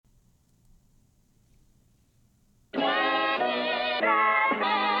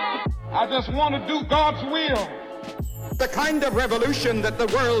just want to do God's will. The kind of revolution that the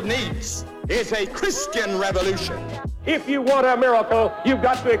world needs is a Christian revolution. If you want a miracle, you've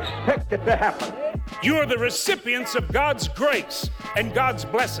got to expect it to happen. You are the recipients of God's grace and God's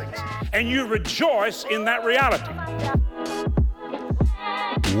blessings, and you rejoice in that reality.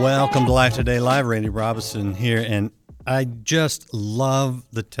 Welcome to Life Today Live. Randy Robinson here, and I just love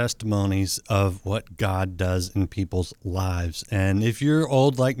the testimonies of what God does in people's lives. And if you're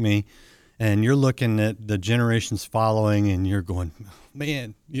old like me and you're looking at the generations following and you're going,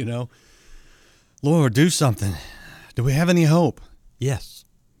 man, Lord, do something. Do we have any hope? Yes,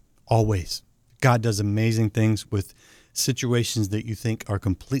 always. God does amazing things with situations that you think are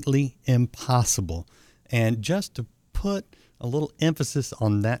completely impossible. And just to put a little emphasis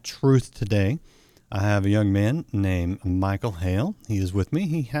on that truth today, I have a young man named Michael Heil. He is with me.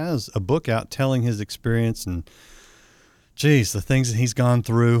 He has a book out telling his experience and, the things that he's gone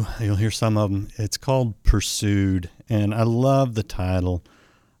through. You'll hear some of them. It's called Pursued, and I love the title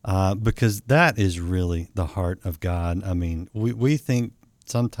because that is really the heart of God. I mean, we think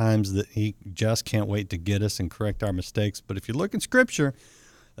sometimes that he just can't wait to get us and correct our mistakes, but if you look in Scripture,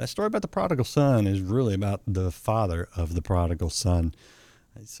 that story about the prodigal son is really about the father of the prodigal son.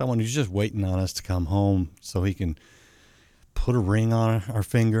 Someone who's just waiting on us to come home so he can put a ring on our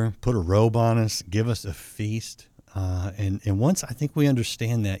finger, put a robe on us, give us a feast. And once I think we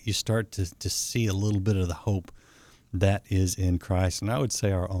understand that, you start to see a little bit of the hope that is in Christ. And I would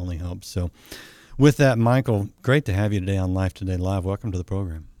say our only hope. So with that, Michael, great to have you today on Life Today Live. Welcome to the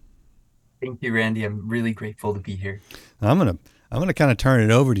program. Thank you, Randy. I'm really grateful to be here. I'm gonna kind of turn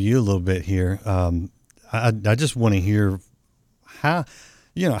it over to you a little bit here. I just want to hear how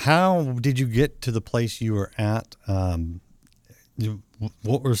did you get to the place you were at?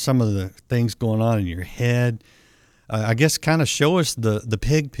 What were some of the things going on in your head? I guess kind of show us the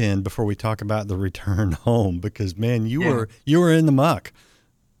pig pen before we talk about the return home, because man, you were in the muck.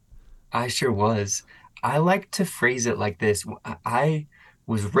 I sure was. I like to phrase it like this. I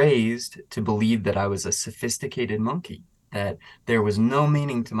was raised to believe that I was a sophisticated monkey, that there was no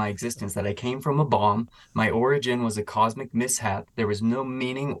meaning to my existence, that I came from a bomb. My origin was a cosmic mishap. There was no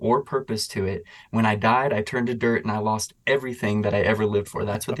meaning or purpose to it. When I died, I turned to dirt and I lost everything that I ever lived for.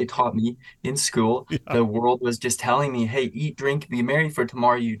 That's what they taught me in school. Yeah. The world was just telling me, hey, eat, drink, be merry, for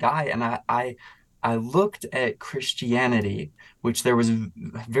tomorrow you die. And I looked at Christianity, which there was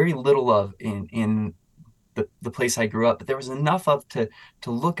very little of in the place I grew up, but there was enough of to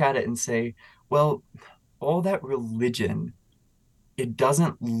look at it and say, well, all that religion, it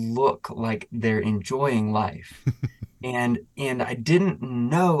doesn't look like they're enjoying life. and I didn't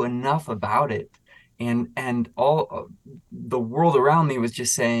know enough about it. And all the world around me was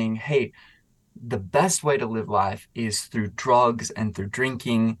just saying, hey, the best way to live life is through drugs and through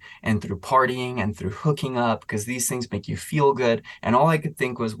drinking and through partying and through hooking up, because these things make you feel good. And all I could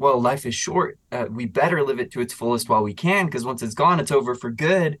think was, well, life is short. We better live it to its fullest while we can, because once it's gone, it's over for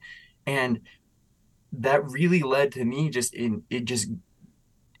good. And that really led to me just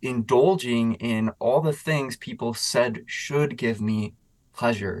indulging in all the things people said should give me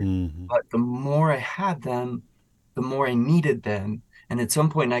pleasure. Mm-hmm. But the more I had them, the more I needed them. And at some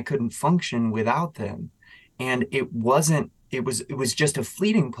point I couldn't function without them. And it was just a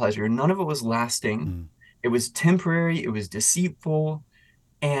fleeting pleasure. None of it was lasting. Mm. It was temporary. It was deceitful.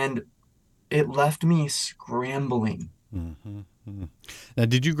 And it left me scrambling. Mm-hmm. Mm-hmm. Now,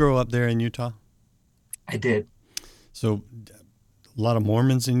 did you grow up there in Utah? I did. So a lot of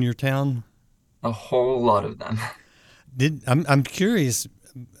Mormons in your town? A whole lot of them. I'm curious,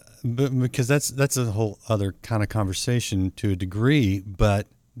 because that's a whole other kind of conversation to a degree, but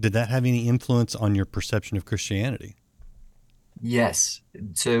did that have any influence on your perception of Christianity? Yes.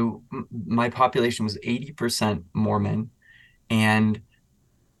 So my population was 80% Mormon, and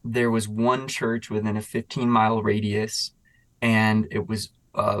there was one church within a 15-mile radius, and it was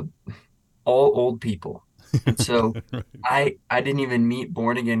all old people. And so right. I didn't even meet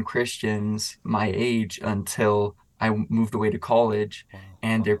born again Christians my age until I moved away to college. Wow.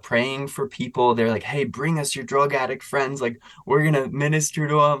 And they're praying for people. They're like, hey, bring us your drug addict friends. Like, we're going to minister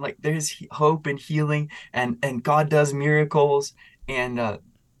to them. Like, there's hope and healing, and God does miracles. And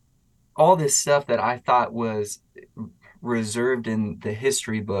all this stuff that I thought was reserved in the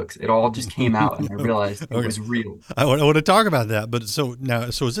history books, it all just came out, and I realized it was real. I want to talk about that, but so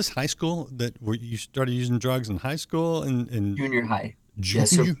is this high school where you started using drugs in high school and junior high?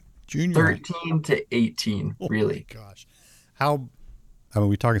 Junior 13 to 18, really. Oh my gosh, are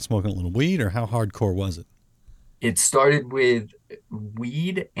we talking smoking a little weed, or how hardcore was it? It started with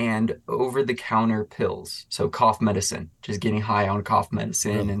weed and over-the-counter pills, so cough medicine, just getting high on cough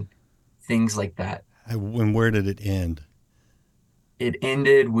medicine and things like that. And where did it end? It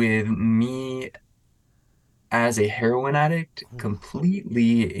ended with me as a heroin addict,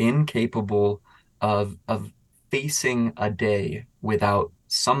 completely incapable of facing a day without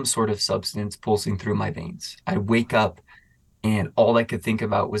some sort of substance pulsing through my veins. I wake up and all I could think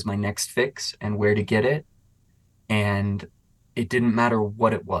about was my next fix and where to get it. And it didn't matter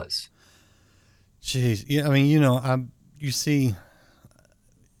what it was. Jeez, yeah. I mean, you know, you see,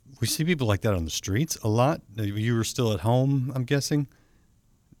 we see people like that on the streets a lot. You were still at home, I'm guessing.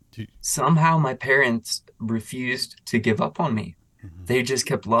 Somehow my parents refused to give up on me. They just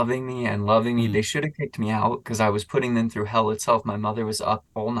kept loving me and loving me. They should have kicked me out because I was putting them through hell itself. My mother was up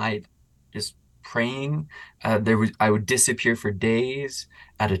all night just praying. I would disappear for days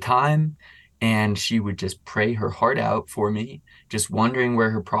at a time, and she would just pray her heart out for me, just wondering where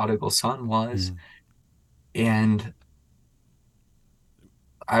her prodigal son was. And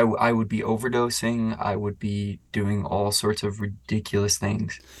I would be overdosing. I would be doing all sorts of ridiculous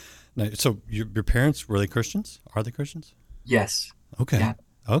things. Now, so your parents, were they Christians? Are they Christians? Yes. Okay. Yeah.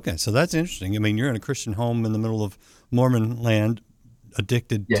 Okay. So that's interesting. I mean, you're in a Christian home in the middle of Mormon land,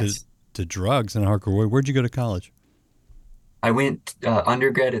 addicted Yes. to drugs in a hardcore way. Where'd you go to college? I went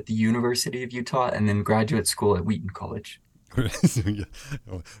undergrad at the University of Utah and then graduate school at Wheaton College.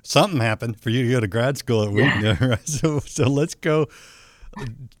 Something happened for you to go to grad school at Wheaton. Yeah. Right? So let's go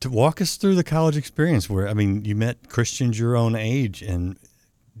to walk us through the college experience where, I mean, you met Christians your own age, and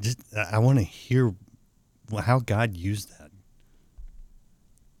just, I want to hear how God used that.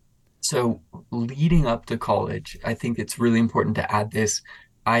 So leading up to college, I think it's really important to add this.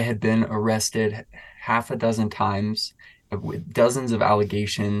 I had been arrested half a dozen times with dozens of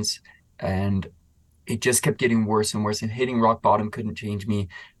allegations, and it just kept getting worse and worse. And hitting rock bottom couldn't change me.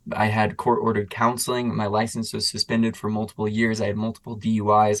 I had court-ordered counseling. My license was suspended for multiple years. I had multiple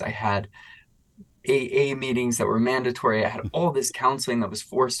DUIs. I had AA meetings that were mandatory. I had all this counseling that was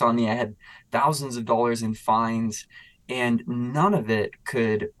forced on me. I had thousands of dollars in fines, and none of it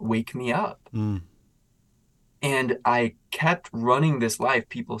could wake me up. And I kept running this life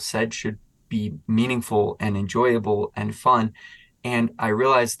people said should be meaningful and enjoyable and fun. And I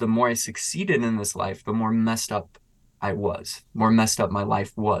realized the more I succeeded in this life, the more messed up more messed up my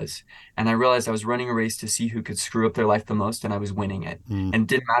life was. And I realized I was running a race to see who could screw up their life the most, and I was winning it. And it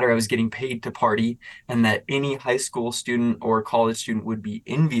didn't matter, I was getting paid to party, and that any high school student or college student would be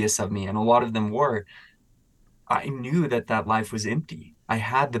envious of me, and a lot of them were. I knew that that life was empty. I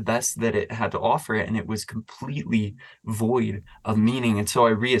had the best that it had to offer, and it was completely void of meaning. And so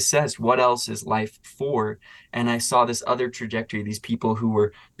I reassessed, what else is life for? And I saw this other trajectory, these people who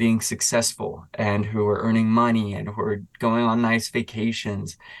were being successful and who were earning money and who were going on nice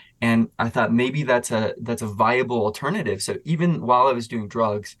vacations. And I thought maybe that's a viable alternative. So even while I was doing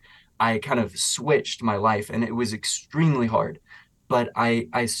drugs, I kind of switched my life, and it was extremely hard. But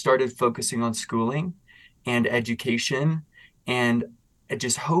I started focusing on schooling and education, and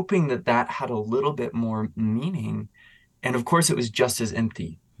just hoping that that had a little bit more meaning. And of course, it was just as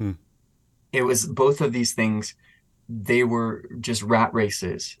empty. It was both of these things. They were just rat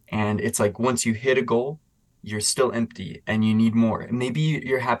races. And it's like, once you hit a goal, you're still empty and you need more. And maybe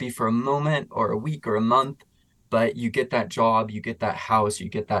you're happy for a moment or a week or a month, but you get that job, you get that house, you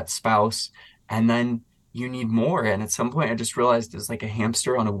get that spouse, and then you need more. And at some point I just realized it's like a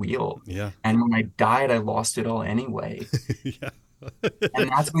hamster on a wheel. Yeah. And when I died, I lost it all anyway. Yeah.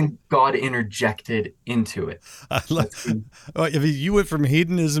 And that's when God interjected into it. Well, I mean, you went from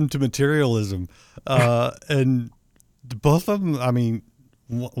hedonism to materialism, and both of them, I mean,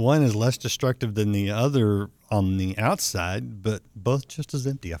 one is less destructive than the other on the outside, but both just as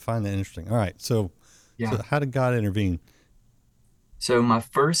empty. I find that interesting. All right. So how did God intervene? So my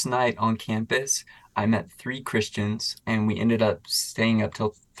first night on campus, I met 3 Christians, and we ended up staying up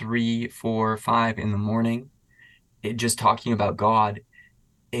till 3, 4, 5 in the morning, just talking about God.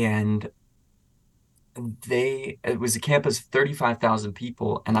 And it was a campus of 35,000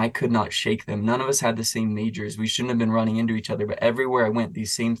 people, and I could not shake them. None of us had the same majors. We shouldn't have been running into each other, but everywhere I went,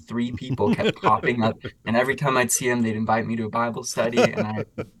 these same 3 people kept popping up. And every time I'd see them, they'd invite me to a Bible study, and I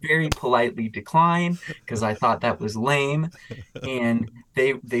very politely declined because I thought that was lame. And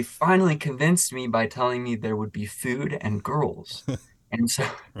they finally convinced me by telling me there would be food and girls. And so,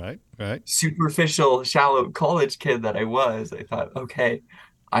 right. superficial, shallow college kid that I was, I thought, okay,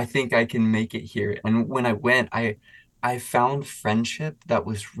 I think I can make it here. And when I went, I found friendship that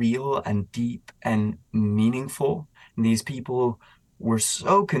was real and deep and meaningful. And these people were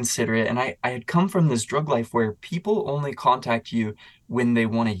so considerate. And I had come from this drug life where people only contact you when they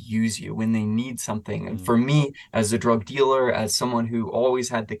want to use you, when they need something. And for me, as a drug dealer, as someone who always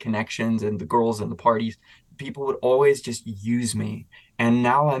had the connections and the girls and the parties, people would always just use me. And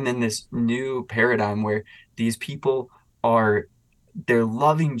now I'm in this new paradigm where these people are they're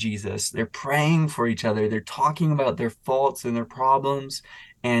loving Jesus, they're praying for each other, they're talking about their faults and their problems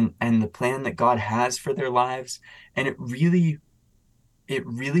and the plan that God has for their lives. And it really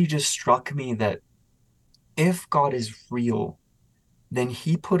just struck me that if God is real, then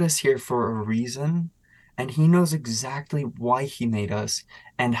he put us here for a reason, and he knows exactly why he made us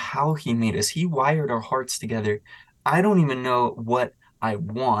and how he made us. He wired our hearts together. I don't even know what I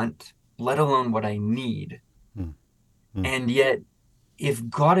want, let alone what I need. Mm. Mm. And yet, if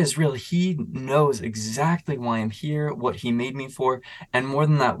God is real, he knows exactly why I'm here, what he made me for, and more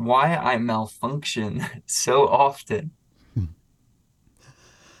than that, why I malfunction so often.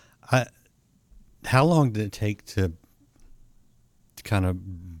 I, how long did it take to kind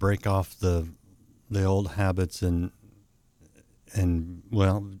of break off the old habits and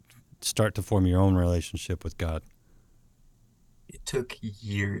well, start to form your own relationship with God? It took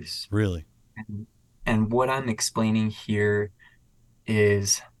years. Really? And what I'm explaining here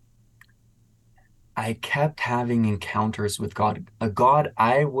is I kept having encounters with God, a God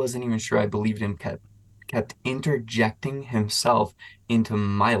I wasn't even sure I believed in, kept interjecting himself into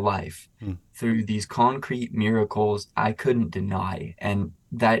my life Mm. through these concrete miracles I couldn't deny. And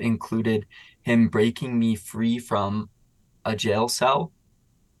that included him breaking me free from a jail cell,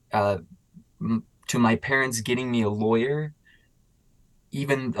 uh, to my parents getting me a lawyer.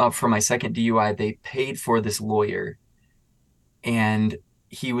 Even for my second DUI, they paid for this lawyer, and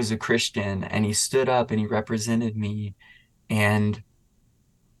he was a Christian, and he stood up and he represented me. And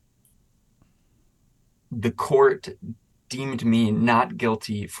the court deemed me not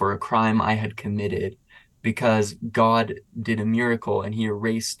guilty for a crime I had committed because God did a miracle and he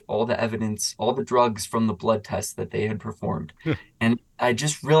erased all the evidence, all the drugs from the blood tests that they had performed. And I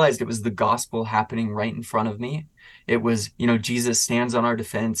just realized it was the gospel happening right in front of me. It was, Jesus stands on our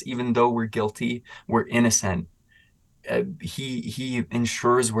defense. Even though we're guilty, we're innocent. He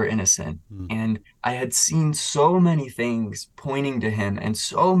ensures we're innocent. Mm. And I had seen so many things pointing to him and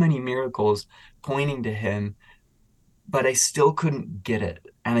so many miracles pointing to him, but I still couldn't get it.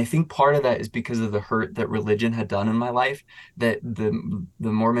 And I think part of that is because of the hurt that religion had done in my life, that the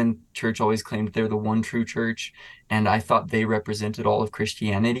Mormon church always claimed they're the one true church, and I thought they represented all of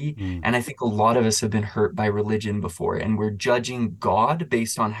Christianity. Mm. And I think a lot of us have been hurt by religion before, and we're judging God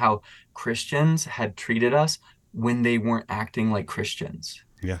based on how Christians had treated us when they weren't acting like Christians.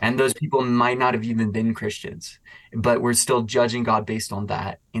 Yeah. And those people might not have even been Christians, but we're still judging God based on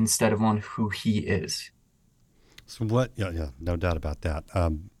that instead of on who he is. So what? Yeah, no doubt about that.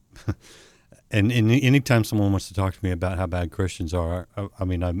 And anytime someone wants to talk to me about how bad Christians are, I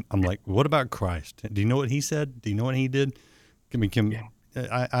mean, I'm like, what about Christ? Do you know what he said? Do you know what he did?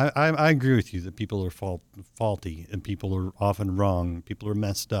 I agree with you that people are faulty and people are often wrong. People are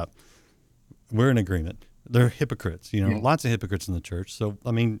messed up. We're in agreement. They're hypocrites, lots of hypocrites in the church. So,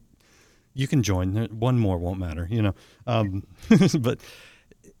 I mean, you can join. One more won't matter, but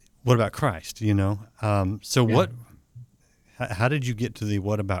what about Christ, So Yeah. how did you get to the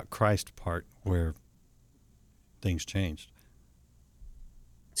what about Christ part where things changed?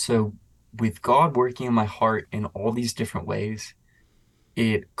 So, with God working in my heart in all these different ways,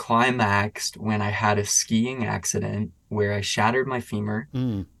 it climaxed when I had a skiing accident where I shattered my femur.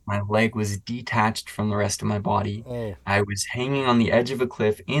 Mm. My leg was detached from the rest of my body. Oh. I was hanging on the edge of a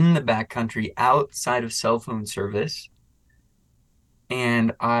cliff in the backcountry outside of cell phone service.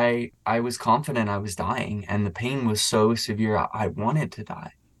 And I was confident I was dying, and the pain was so severe I wanted to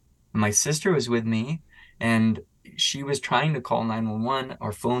die. My sister was with me, and she was trying to call 911.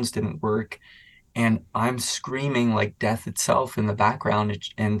 Our phones didn't work, and I'm screaming like death itself in the background.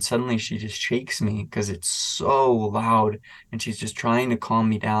 And suddenly she just shakes me because it's so loud, and she's just trying to calm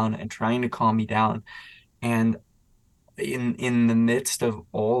me down and trying to calm me down. And in the midst of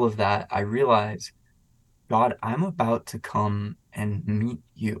all of that, I realize, God, I'm about to come and meet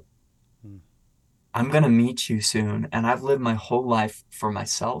you. Mm. I'm going to meet you soon. And I've lived my whole life for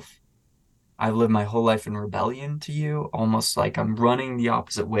myself. I've lived my whole life in rebellion to you, almost like I'm running the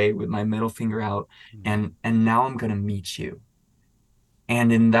opposite way with my middle finger out. And now I'm going to meet you.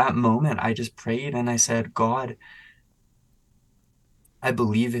 And in that moment, I just prayed and I said, God, I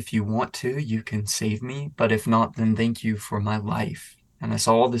believe if you want to, you can save me. But if not, then thank you for my life. And I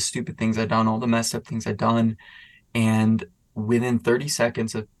saw all the stupid things I'd done, all the messed up things I'd done. And within 30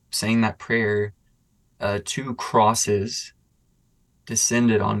 seconds of saying that prayer, 2 crosses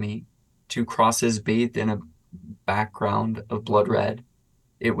descended on me, two crosses bathed in a background of blood red.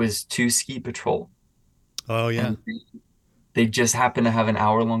 It was two ski patrol, Oh yeah. and they just happened to have an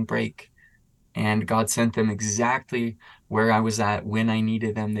hour-long break. And God sent them exactly where I was at when I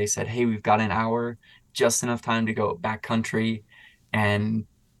needed them. They said, "Hey, we've got an hour, just enough time to go backcountry." And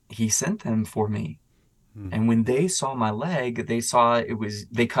He sent them for me. Hmm. And when they saw my leg, they saw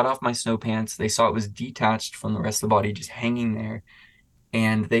they cut off my snow pants. They saw it was detached from the rest of the body, just hanging there.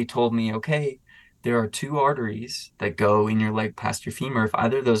 And they told me, okay, there are two arteries that go in your leg past your femur. If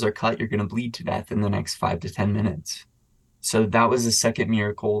either of those are cut, you're going to bleed to death in the next 5 to 10 minutes. So that was the second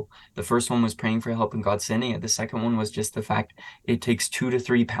miracle. The first one was praying for help and God sending it. The second one was just the fact it takes 2 to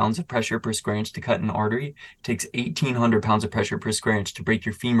 3 pounds of pressure per square inch to cut an artery. It takes 1,800 pounds of pressure per square inch to break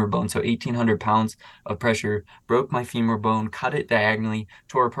your femur bone. So 1,800 pounds of pressure broke my femur bone, cut it diagonally,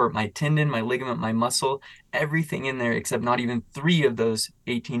 tore apart my tendon, my ligament, my muscle, everything in there, except not even three of those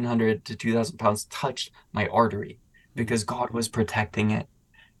 1,800 to 2,000 pounds touched my artery because God was protecting it.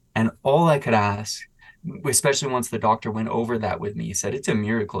 And all I could ask, especially once the doctor went over that with me, he said, it's a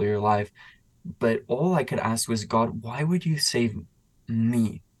miracle you're alive. But all I could ask was, God, why would you save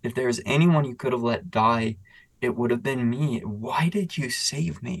me? If there's anyone you could have let die, it would have been me. Why did you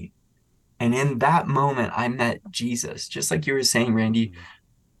save me? And in that moment, I met Jesus. Just like you were saying, Randy,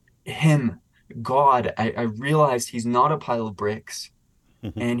 him, God, I realized he's not a pile of bricks.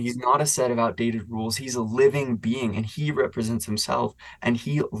 And he's not a set of outdated rules. He's a living being and he represents himself and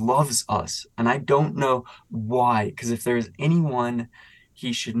he loves us. And I don't know why, because if there's anyone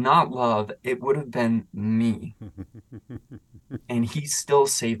he should not love, it would have been me. And he still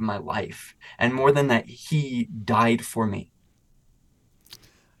saved my life. And more than that, he died for me.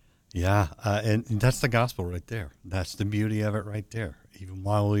 Yeah, and that's the gospel right there. That's the beauty of it right there. Even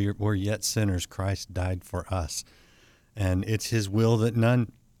while we're yet sinners, Christ died for us. And it's his will that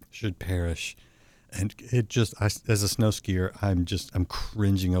none should perish. And it just, as a snow skier, I'm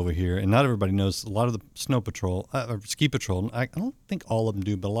cringing over here. And not everybody knows a lot of the snow patrol, or ski patrol. I don't think all of them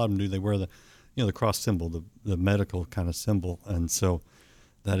do, but a lot of them do. They wear the cross symbol, the medical kind of symbol. And so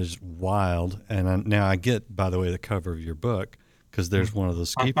that is wild. And now I get, by the way, the cover of your book, because there's one of those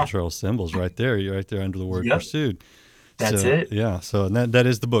ski patrol symbols right there. You're right there under the word pursued. That's so, it. Yeah. So that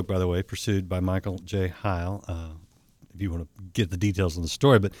is the book, by the way, Pursued by Michael J. Heil. If you want to get the details of the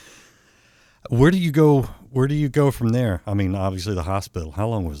story, but where do you go? Where do you go from there? I mean, obviously the hospital. How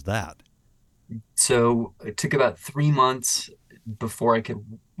long was that? So it took about 3 months before I could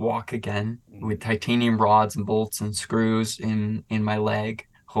walk again with titanium rods and bolts and screws in my leg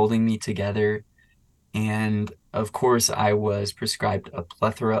holding me together. And of course, I was prescribed a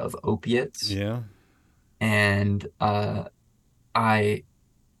plethora of opiates. Yeah. And it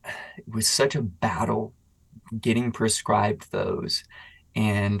was such a battle getting prescribed those.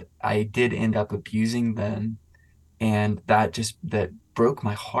 And I did end up abusing them. And that broke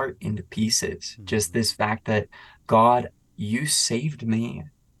my heart into pieces. Just this fact that, God, you saved me.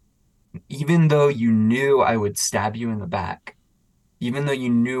 Even though you knew I would stab you in the back, even though you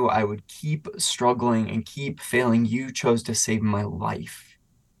knew I would keep struggling and keep failing, you chose to save my life.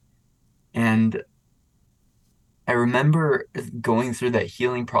 And I remember going through that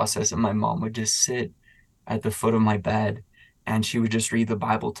healing process, and my mom would just sit at the foot of my bed and she would just read the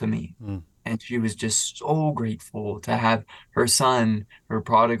Bible to me. And she was just so grateful to have her son, her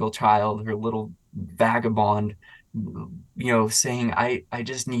prodigal child, her little vagabond, saying, I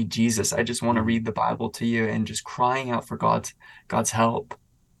just need Jesus. I just want to read the Bible to you, and just crying out for God's help.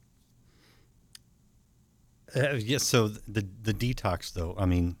 Yes. So the detox, though, I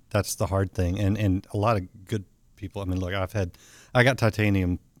mean, that's the hard thing. And a lot of good people, I mean, look, I got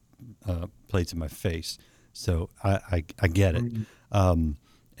titanium plates in my face. So I get it.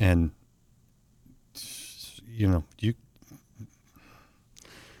 And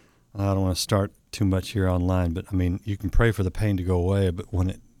I don't want to start too much here online, but I mean, you can pray for the pain to go away, but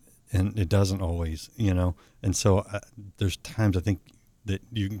and it doesn't always, and so there's times I think that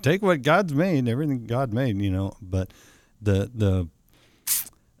you can take what God's made, everything God made, but the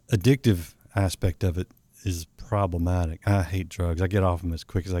addictive aspect of it is problematic. I hate drugs. I get off them as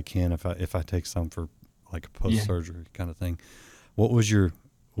quick as I can if I take some for like a post-surgery kind of thing. What was your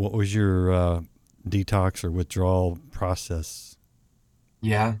detox or withdrawal process?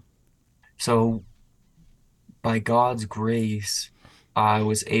 Yeah. So by God's grace, I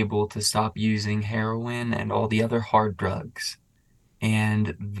was able to stop using heroin and all the other hard drugs.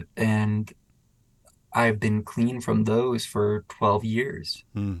 And I've been clean from those for 12 years,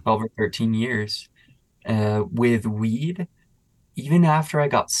 12 or 13 years. With weed, even after I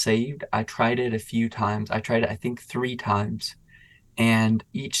got saved, I tried it a few times. I tried it, I think, 3 times. And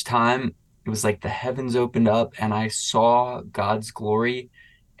each time it was like the heavens opened up and I saw God's glory,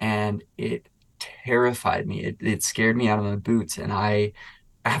 and it terrified me. It scared me out of my boots. And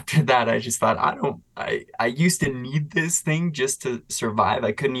after that, I just thought, I used to need this thing just to survive.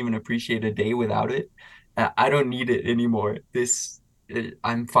 I couldn't even appreciate a day without it. I don't need it anymore.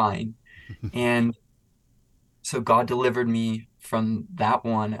 I'm fine. And so God delivered me from that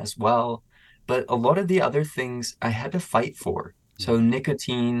one as well. But a lot of the other things I had to fight for. Yeah. So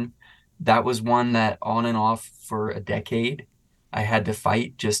nicotine, that was one that on and off for a decade. I had to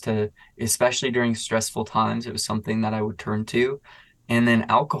fight just to, especially during stressful times, it was something that I would turn to. And then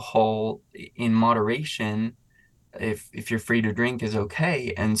alcohol in moderation, if you're free to drink, is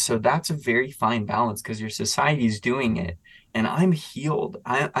okay. And so that's a very fine balance because your society's doing it. And I'm healed.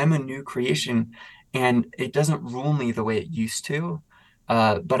 I'm a new creation, and it doesn't rule me the way it used to.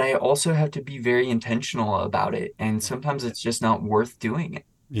 But I also have to be very intentional about it. And sometimes it's just not worth doing it.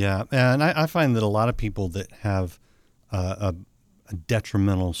 Yeah, and I find that a lot of people that have a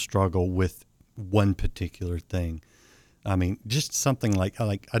detrimental struggle with one particular thing. I mean, just something like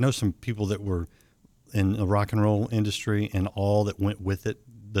I know some people that were in the rock and roll industry and all that went with it,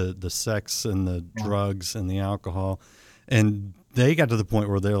 the sex and the drugs and the alcohol, and they got to the point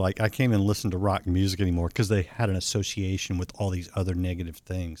where they're like, I can't even listen to rock music anymore because they had an association with all these other negative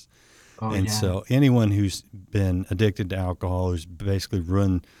things. Oh, And yeah. so anyone who's been addicted to alcohol, who's basically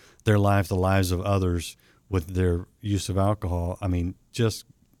ruined their life, the lives of others with their use of alcohol, I mean, just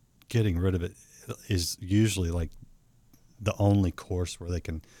getting rid of it is usually like the only course where they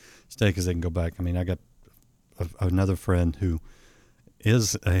can stay because they can go back. I mean, I got another friend who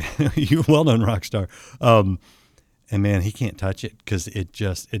is a well-known rock star, and man, he can't touch it because it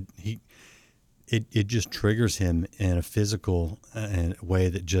just triggers him in a physical way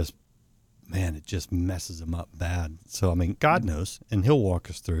that just, man, it just messes him up bad. So I mean, God knows, and He'll walk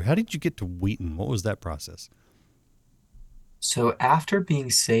us through. How did you get to Wheaton? What was that process? So after being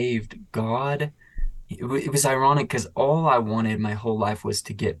saved, it was ironic because all I wanted my whole life was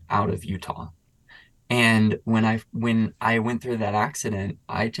to get out of Utah. And when I went through that accident,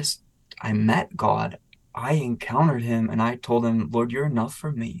 I met God. I encountered him and I told him, Lord, you're enough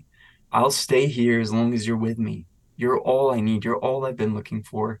for me. I'll stay here as long as you're with me. You're all I need. You're all I've been looking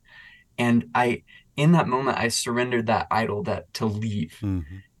for. And in that moment, I surrendered that idol that to leave.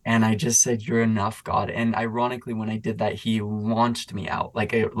 Mm-hmm. And I just said, you're enough, God. And ironically, when I did that, he launched me out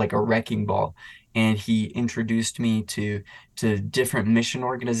like a wrecking ball. And he introduced me to different mission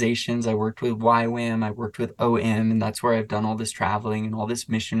organizations. I worked with YWAM, I worked with OM, and that's where I've done all this traveling and all this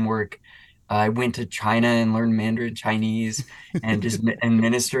mission work. I went to China and learned Mandarin Chinese and and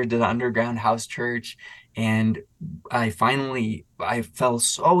ministered to the underground house church. And I fell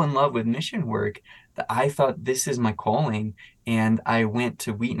so in love with mission work that I thought this is my calling. And I went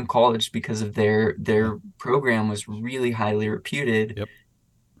to Wheaton College because of Yep. their program was really highly reputed. Yep.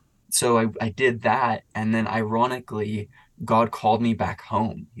 So I did that, and then ironically, God called me back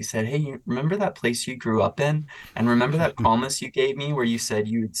home. He said, "Hey, you remember that place you grew up in? And remember that promise you gave me where you said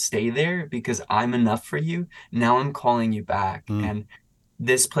you would stay there because I'm enough for you? Now I'm calling you back." Mm. And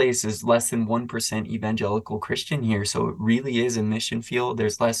this place is less than 1% evangelical Christian here, so it really is a mission field.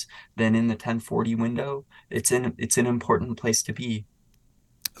 There's less than in the 1040 window. It's an important place to be.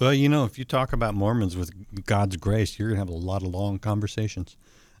 Well, you know, if you talk about Mormons with God's grace, you're gonna have a lot of long conversations.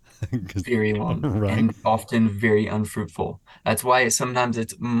 'Cause- Very long right? and often very unfruitful. That's why sometimes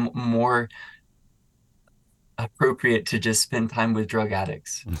it's m more appropriate to just spend time with drug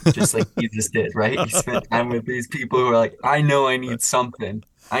addicts, just like Jesus did, right? He spent time with these people who are like, I know I need something.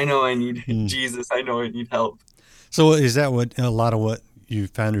 I know I need Mm. Jesus. I know I need help. So is that what a lot of what you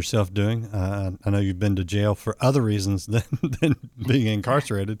found yourself doing? I know you've been to jail for other reasons than being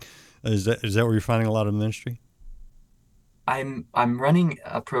incarcerated. Is that where you're finding a lot of ministry? I'm running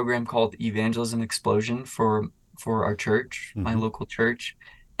a program called Evangelism Explosion for our church, my Mm-hmm. local church,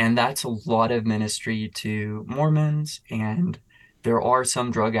 and that's a lot of ministry to Mormons, and there are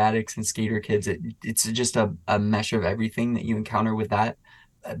some drug addicts and skater kids. It's just a mesh of everything that you encounter with that.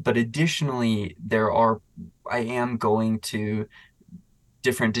 But additionally, I am going to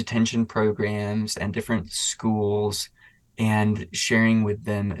different detention programs and different schools and sharing with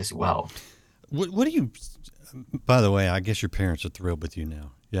them as well. What do you? By the way, I guess your parents are thrilled with you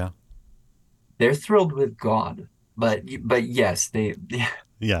now. Yeah. They're thrilled with God, but yes, they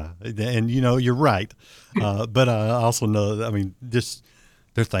Yeah, and you know you're right, but I also know that, I mean, just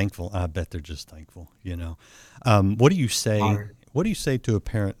they're thankful. I bet they're just thankful. You know, what do you say? are. What do you say to a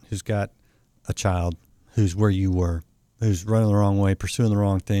parent who's got a child who's where you were, who's running the wrong way, pursuing the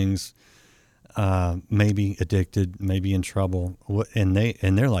wrong things? maybe addicted, maybe in trouble, and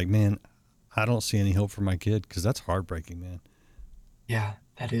they're like, man, I don't see any hope for my kid, because that's heartbreaking, man. Yeah,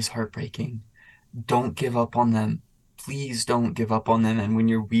 that is heartbreaking. Don't give up on them. Please don't give up on them. And when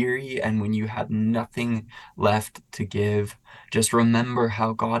you're weary and when you have nothing left to give, just remember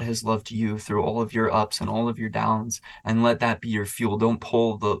how God has loved you through all of your ups and all of your downs, and let that be your fuel. Don't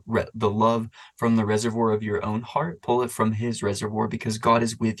pull the love from the reservoir of your own heart. Pull it from His reservoir, because God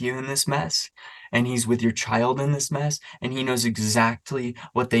is with you in this mess, and He's with your child in this mess, and He knows exactly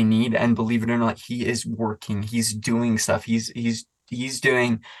what they need. And believe it or not, He is working. He's doing stuff. He's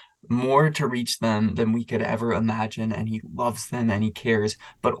doing more to reach them than we could ever imagine, and He loves them and He cares.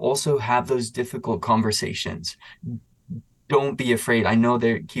 But also have those difficult conversations. Don't be afraid. I know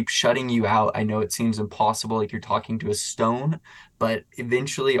they keep shutting you out. I know it seems impossible, like you're talking to a stone, but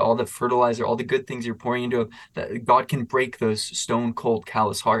eventually all the fertilizer, all the good things you're pouring into it, that God can break those stone cold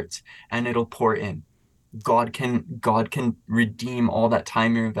callous hearts, and it'll pour in. God can redeem all that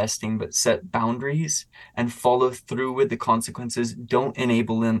time you're investing, but set boundaries and follow through with the consequences. Don't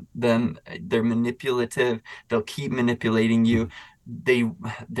enable them. They're manipulative. They'll keep manipulating you.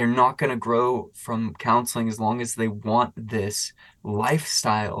 They're not going to grow from counseling as long as they want this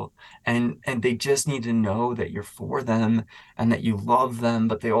lifestyle. And they just need to know that you're for them and that you love them,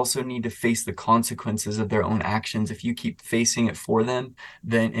 but they also need to face the consequences of their own actions. If you keep facing it for them,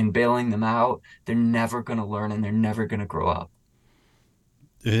 then and bailing them out, they're never going to learn and they're never going to grow up.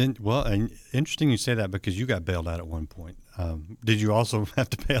 And interesting you say that, because you got bailed out at one point. Did you also have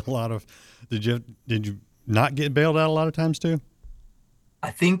to pay a lot of? Did you not get bailed out a lot of times too? I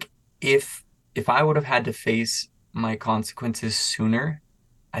think if I would have had to face my consequences sooner,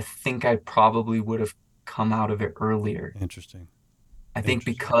 I think I probably would have come out of it earlier. Interesting. I think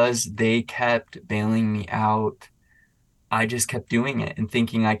because they kept bailing me out, I just kept doing it and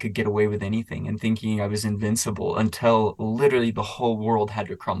thinking I could get away with anything and thinking I was invincible, until literally the whole world had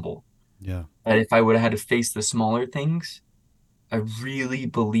to crumble. Yeah. But if I would have had to face the smaller things, I really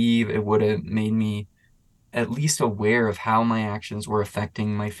believe it would have made me at least aware of how my actions were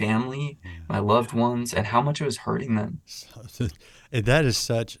affecting my family, my loved ones, and how much it was hurting them. That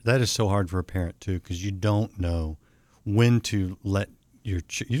is so hard for a parent too, because you don't know when to let you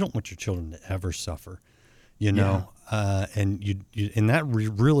don't want your children to ever suffer, and and that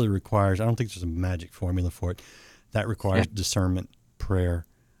really requires, I don't think there's a magic formula for it. That requires discernment, prayer,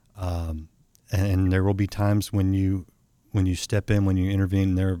 and there will be times when you step in, when you intervene,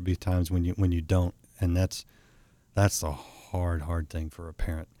 and there will be times when you don't. And that's a hard thing for a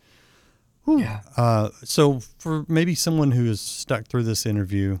parent. Whew. Yeah. So for maybe someone who is stuck through this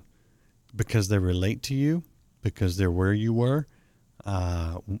interview because they relate to you, because they're where you were,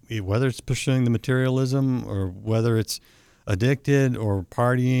 whether it's pursuing the materialism or whether it's addicted or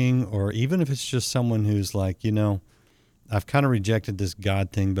partying, or even if it's just someone who's like, I've kind of rejected this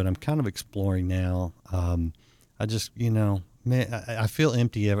God thing, but I'm kind of exploring now. I just, man, I feel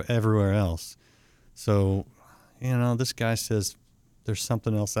empty everywhere else. So, this guy says there's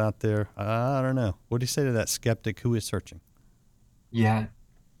something else out there. I don't know. What do you say to that skeptic who is searching? Yeah,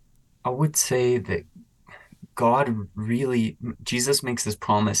 I would say that Jesus makes this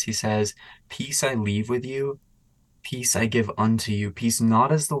promise. He says, "Peace I leave with you, peace I give unto you. Peace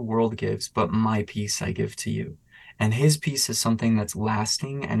not as the world gives, but my peace I give to you." And His peace is something that's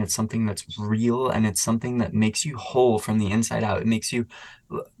lasting, and it's something that's real, and it's something that makes you whole from the inside out. It makes you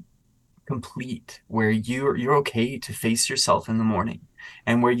complete, where you're okay to face yourself in the morning,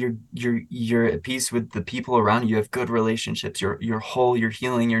 and where you're at peace with the people around you. You have good relationships. You're whole. You're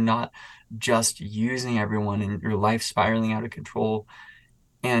healing. You're not just using everyone, and your life spiraling out of control.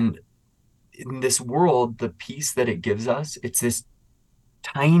 And in this world, the peace that it gives us, it's this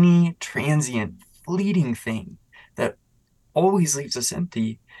tiny, transient, fleeting thing that always leaves us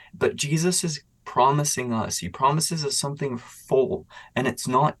empty. But Jesus is promising us, He promises us something full, and it's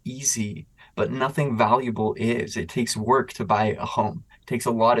not easy, but nothing valuable is. It takes work to buy a home. It takes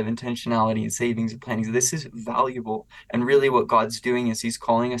a lot of intentionality and savings and planning. This is valuable. And really what God's doing is He's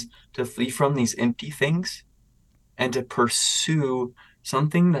calling us to flee from these empty things and to pursue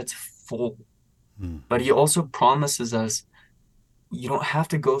something that's full. But He also promises us, you don't have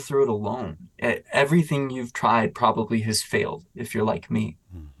to go through it alone. Everything you've tried probably has failed, if you're like me.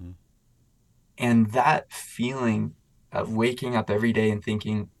 Mm-hmm. And that feeling of waking up every day and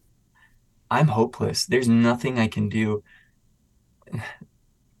thinking, I'm hopeless, there's nothing I can do,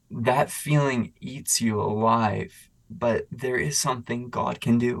 that feeling eats you alive. But there is something God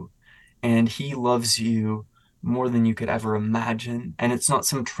can do. And He loves you more than you could ever imagine. And it's not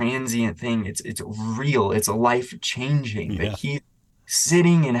some transient thing. It's real. It's life changing. Yeah. That He's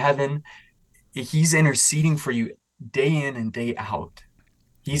sitting in heaven He's interceding for you day in and day out.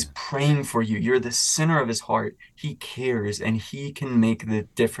 He's praying for you. You're the center of his heart. He cares, and he can make the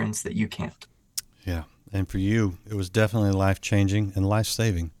difference that you can't. Yeah. And for you, it was definitely life-changing and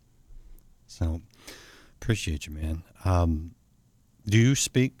life-saving. So appreciate you, man. Do you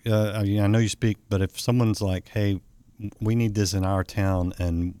speak? I know you speak, but if someone's like, hey, we need this in our town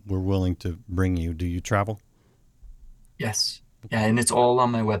and we're willing to bring you, do you travel? Yes. Yeah, and it's all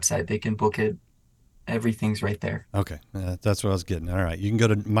on my website. They can book it. Everything's right there. Okay. That's what I was getting. All right. You can go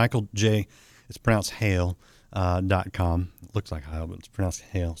to Michael J. It's pronounced Heil, .com. It looks like Heil, but it's pronounced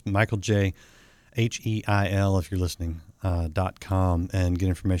Heil. It's Michael J. Heil, if you're listening, .com, and get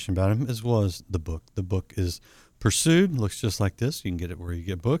information about him as well as the book. The book is Pursued. Looks just like this. You can get it where you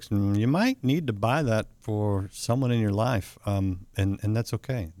get books, and you might need to buy that for someone in your life, and that's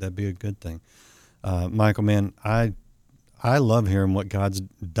okay. That'd be a good thing. Michael, man, I love hearing what God's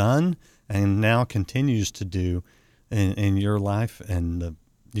done and now continues to do in your life, and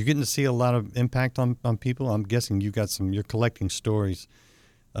you're getting to see a lot of impact on people. I'm guessing you're collecting stories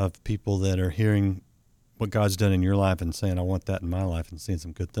of people that are hearing what God's done in your life and saying, I want that in my life, and seeing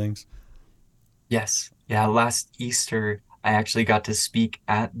some good things. Yes. Yeah. Last Easter, I actually got to speak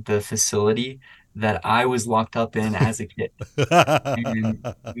at the facility that I was locked up in as a kid. And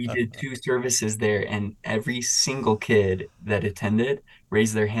we did 2 services there, and every single kid that attended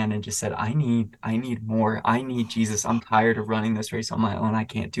raised their hand and just said, I need more. I need Jesus. I'm tired of running this race on my own. I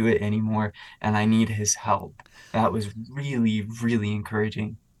can't do it anymore, and I need his help. That was really, really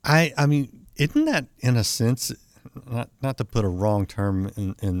encouraging. I mean, isn't that in a sense, not to put a wrong term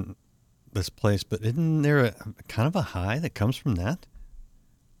in this place, but isn't there a kind of a high that comes from that?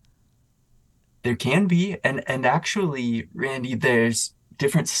 There can be, and actually, Randy, there's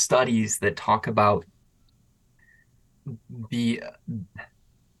different studies that talk about the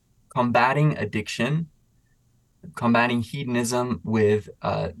combating addiction, combating hedonism with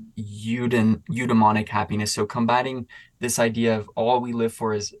eudaimonic happiness. So combating this idea of all we live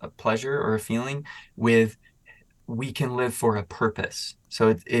for is a pleasure or a feeling, with we can live for a purpose.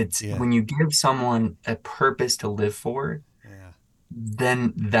 So it's when you give someone a purpose to live for,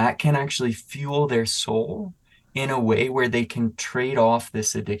 then that can actually fuel their soul in a way where they can trade off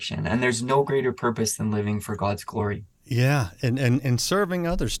this addiction. And there's no greater purpose than living for God's glory. Yeah, and serving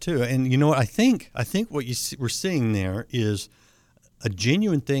others too. And you know what? I think what we're seeing there is a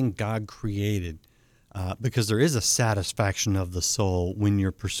genuine thing God created, because there is a satisfaction of the soul when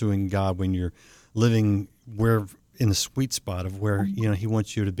you're pursuing God, when you're living where in the sweet spot of where He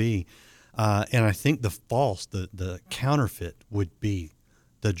wants you to be. And I think the counterfeit would be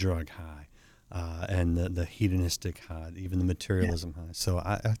the drug high, and the hedonistic high, even the materialism high. So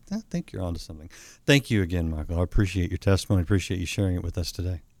I think you're onto something. Thank you again, Michael. I appreciate your testimony. I appreciate you sharing it with us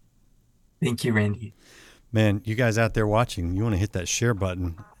today. Thank you, Randy. Man, you guys out there watching, you want to hit that share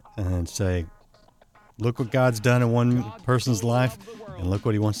button and say, look what God's done in one person's life, and look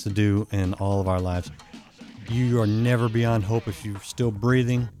what He wants to do in all of our lives. You are never beyond hope. If you're still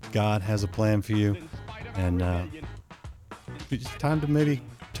breathing, God has a plan for you. And it's time to maybe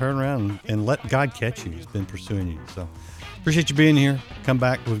turn around and let God catch you. He's been pursuing you. So appreciate you being here. Come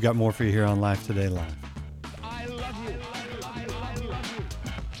back. We've got more for you here on Life Today Live.